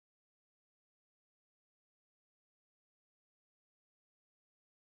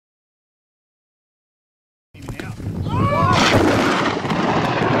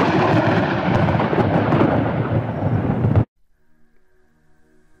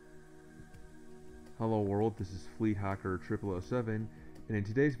Hello world, this is Fleet Hacker 0007, and in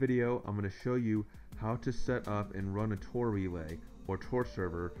today's video I'm going to show you how to set up and run a TOR relay or TOR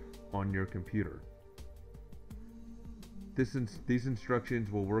server on your computer. These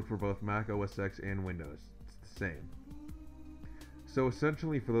instructions will work for both Mac OS X and Windows. It's the same. So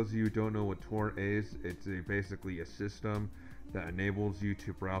essentially, for those of you who don't know what TOR is, it's basically a system that enables you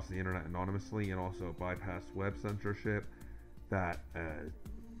to browse the internet anonymously and also bypass web censorship.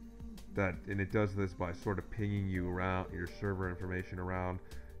 And it does this by sort of pinging you around your server information around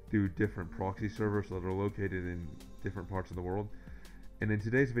through different proxy servers that are located in different parts of the world. And in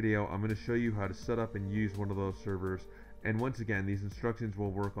today's video, I'm going to show you how to set up and use one of those servers. And once again, these instructions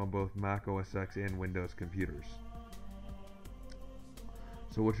will work on both Mac OS X and Windows computers.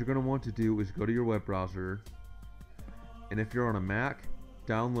 So what you're going to want to do is go to your web browser, and if you're on a Mac,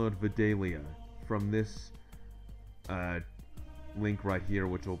 download Vidalia from this link right here,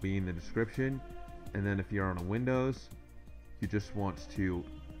 which will be in the description. And then if you're on a Windows, you just want to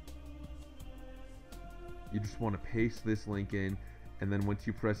paste this link in, and then once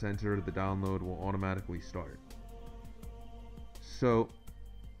you press enter, the download will automatically start. So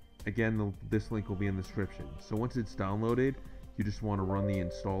again, this link will be in the description. So once it's downloaded, you just want to run the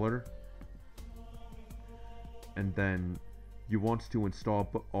installer, and then you want to install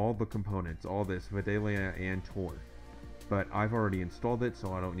all the components, all this Vidalia and TOR. But I've already installed it,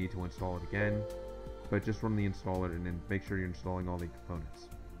 so I don't need to install it again. But just run the installer and then make sure you're installing all the components.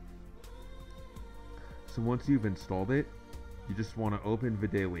 So once you've installed it, you just want to open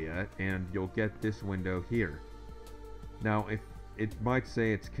Vidalia and you'll get this window here. Now, if it might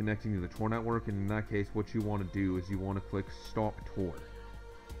say it's connecting to the TOR network, and in that case what you want to do is you want to click Stop TOR.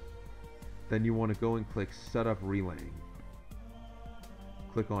 Then you want to go and click Setup Relaying.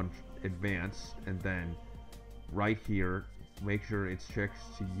 Click on Advanced, and then right here, make sure it's checked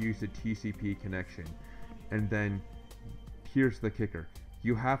to use a TCP connection. And then here's the kicker.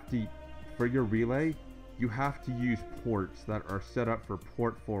 You have to, for your relay, you have to use ports that are set up for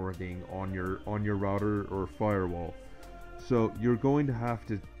port forwarding on your router or firewall. So you're going to have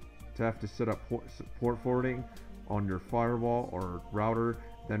to set up port forwarding on your firewall or router.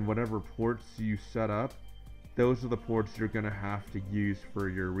 Then whatever ports you set up, those are the ports you're going to have to use for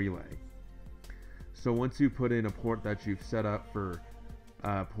your relay. So once you put in a port that you've set up for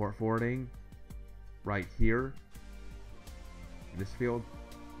port forwarding right here in this field,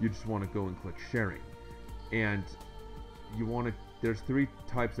 you just want to go and click sharing. And there's three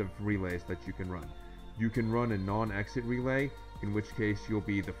types of relays that you can run. You can run a non-exit relay, in which case you'll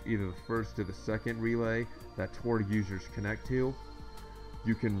be either the first or the second relay that TOR users connect to.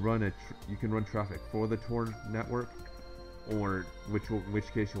 You can run traffic for the TOR network, or in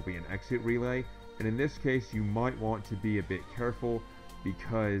which case you'll be an exit relay. And in this case, you might want to be a bit careful,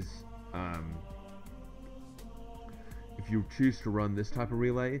 because if you choose to run this type of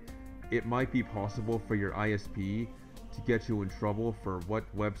relay, it might be possible for your ISP to get you in trouble for what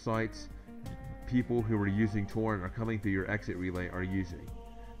websites people who are using TOR and are coming through your exit relay are using.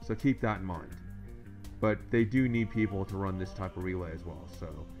 So keep that in mind. But they do need people to run this type of relay as well.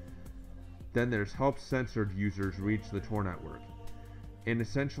 So then there's help censored users reach the TOR network. And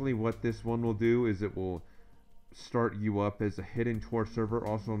essentially what this one will do is it will start you up as a hidden TOR server,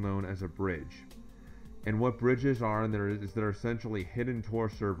 also known as a bridge. And what bridges are, they're essentially hidden TOR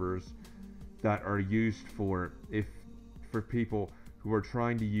servers that are used for people who are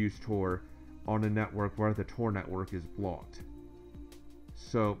trying to use TOR on a network where the TOR network is blocked.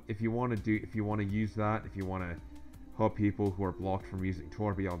 So if you want to use that, if you want to help people who are blocked from using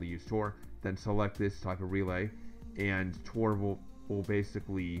TOR be able to use TOR, then select this type of relay, and TOR will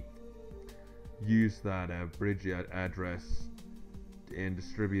basically use that bridge address and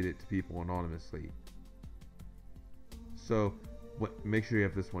distribute it to people anonymously. So make sure you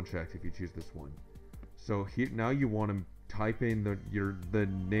have this one checked if you choose this one. So here, now you want to type in the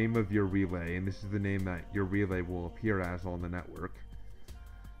name of your relay, and this is the name that your relay will appear as on the network.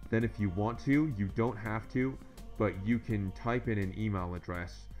 Then if you want to, you don't have to, but you can type in an email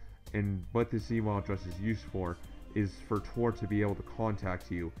address, and what this email address is used for is for TOR to be able to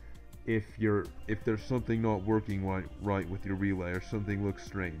contact you if there's something not working right with your relay, or something looks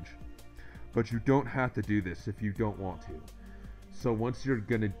strange. But you don't have to do this if you don't want to. So once you've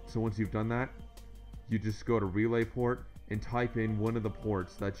done that, you just go to relay port and type in one of the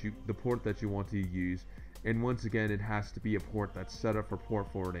ports the port that you want to use, and once again it has to be a port that's set up for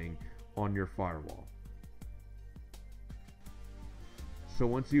port forwarding on your firewall. So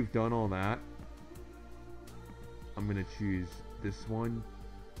once you've done all that, I'm going to choose this one.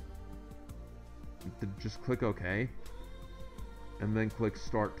 Just click OK, and then click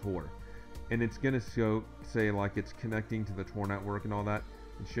Start TOR. and it's gonna say like it's connecting to the Tor network and all that.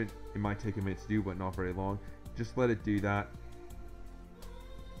 It might take a minute to do, but not very long. Just let it do that,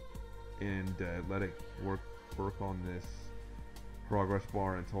 and let it work on this progress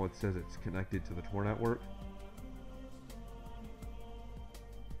bar until it says it's connected to the Tor network.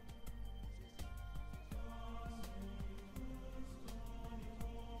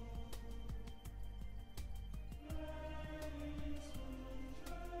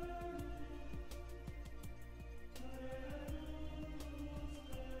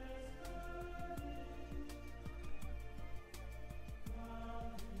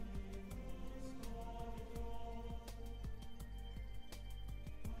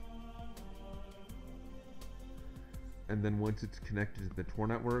 And then once it's connected to the Tor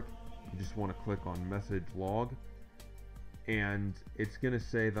network, you just want to click on message log, and it's gonna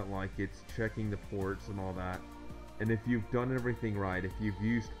say that like it's checking the ports and all that. And if you've done everything right, if you've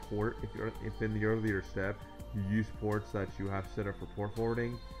used port, if in the earlier step you use ports that you have set up for port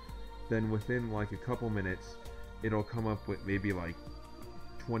forwarding, then within like a couple minutes it'll come up with, maybe like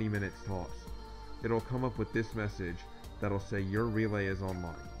 20 minutes tops, it'll come up with this message that'll say your relay is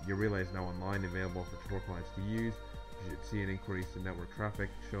online. Your relay is now online, available for Tor clients to use. You should see an increase in network traffic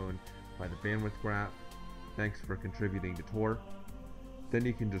shown by the bandwidth graph. Thanks for contributing to Tor. Then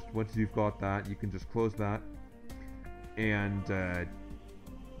you can just, once you've got that, you can just close that, and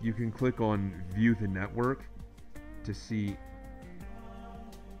you can click on view the network to see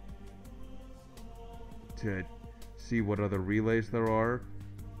what other relays there are,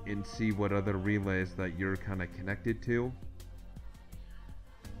 and see what other relays that you're kind of connected to.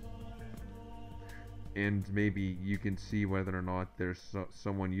 And maybe you can see whether or not there's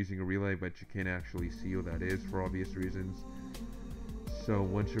someone using a relay, but you can't actually see who that is for obvious reasons. So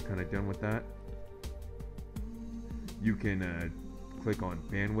once you're kind of done with that, you can click on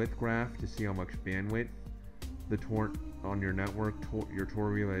bandwidth graph to see how much bandwidth the Tor on your network, your Tor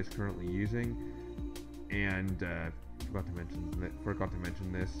relay is currently using. And forgot to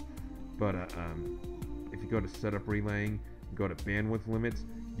mention this, but if you go to setup relaying, go to bandwidth limits,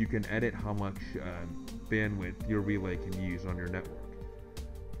 you can edit how much bandwidth your relay can use on your network.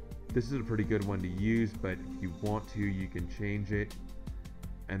 This is a pretty good one to use, but if you want to, you can change it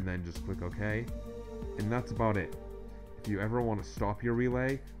and then just click OK. And that's about it. If you ever want to stop your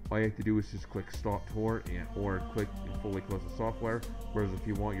relay, all you have to do is just click stop Tor or click and fully close the software. Whereas if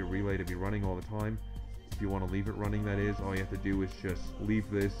you want your relay to be running all the time, if you want to leave it running, that is, all you have to do is just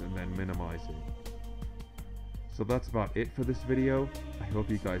leave this and then minimize it. So that's about it for this video. I hope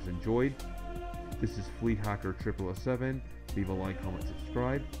you guys enjoyed. This is Fleet Hacker 0007. Leave a like, comment,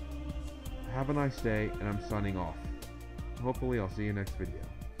 subscribe. Have a nice day, and I'm signing off. Hopefully I'll see you next video.